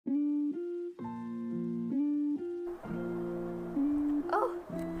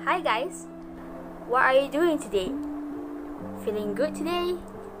Hi guys, what are you doing today? Feeling good today?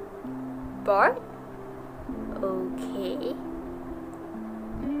 Bored? Okay.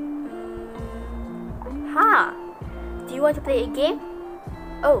 Do you want to play a game?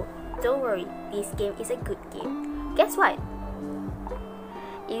 Oh, don't worry, this game is a good game. Guess what?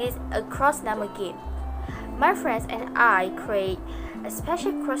 It is a cross number game. My friends and I create a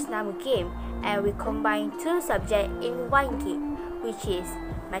special cross number game and we combine two subjects in one game, which is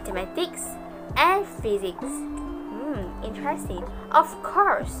mathematics and physics. Interesting. Of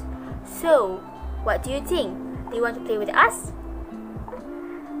course. So, what do you think? Do you want to play with us?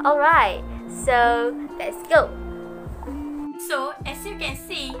 Alright, so let's go. So, as you can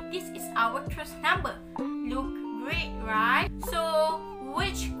see, this is our cross number. Look great, right? So,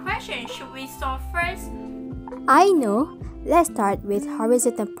 which question should we solve first? I know. Let's start with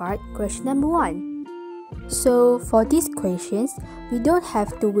horizontal part, question number 1. So, for these questions, we don't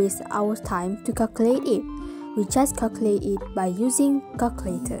have to waste our time to calculate it. We just calculate it by using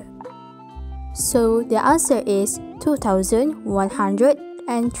calculator. So, the answer is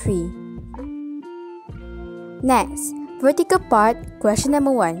 2103. Next, vertical part, question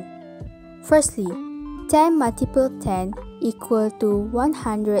number 1. Firstly, 10 multiple 10 equal to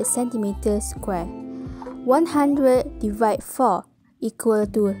 100 centimeters square. 100 divide 4 equal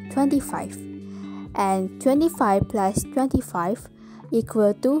to 25. And 25 plus 25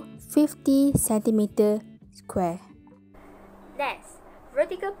 equal to 50 centimeter square. Next,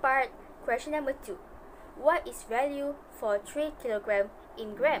 vertical part, question number 2. What is value for 3 kg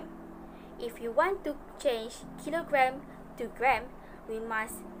in gram? If you want to change kilogram to gram, we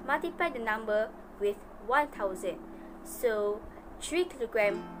must multiply the number with 1000. So 3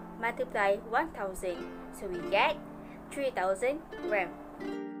 kg multiply 1000. So we get 3000 gram.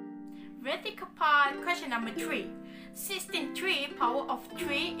 Vertical part, question number 3. 16/3 power of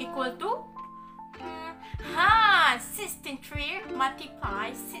 3 equal to? 16/3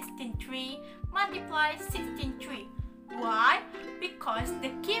 multiply 16/3 multiply 16/3. Why? Because the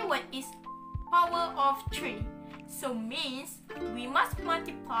keyword is power of 3. So means we must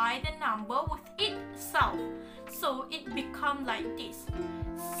multiply the number with itself. So it becomes like this.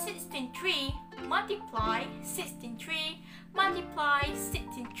 16/3 multiply 16/3 multiply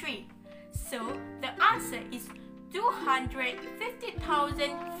 16/3. So the answer is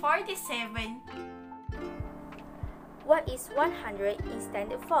 250,047. What is 100 in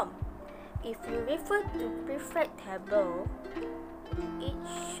standard form? If you refer to prefix table, it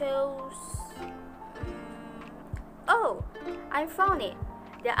shows... Oh, I found it.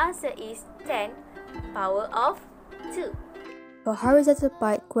 The answer is 10 power of 2. For horizontal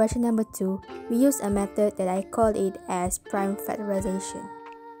part, question number 2, we use a method that I call it as prime factorization.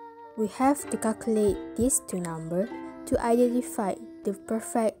 We have to calculate these two numbers to identify the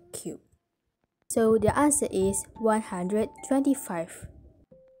perfect cube. So the answer is 125.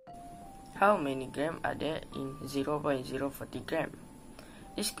 How many grams are there in 0.040 gram?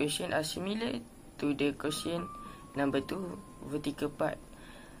 This question are similar to the question number 2, vertical part.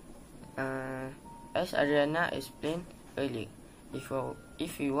 As ADRYANA explained earlier,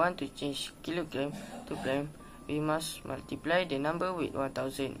 if we want to change kilogram to gram, we must multiply the number with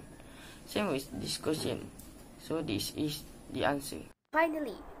 1000. Same with this question. So this is the answer.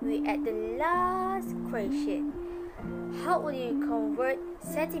 Finally, we at the last question. How would you convert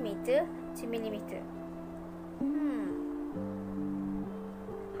centimeter to millimeter?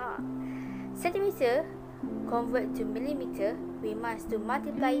 Centimeter convert to millimeter, we must do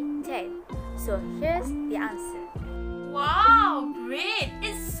multiply 10. So here's the answer. Wow, great!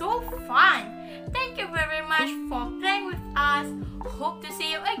 It's so fun! Thank you very much for playing with us. Hope to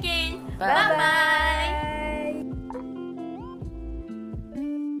see you again. Bye-bye.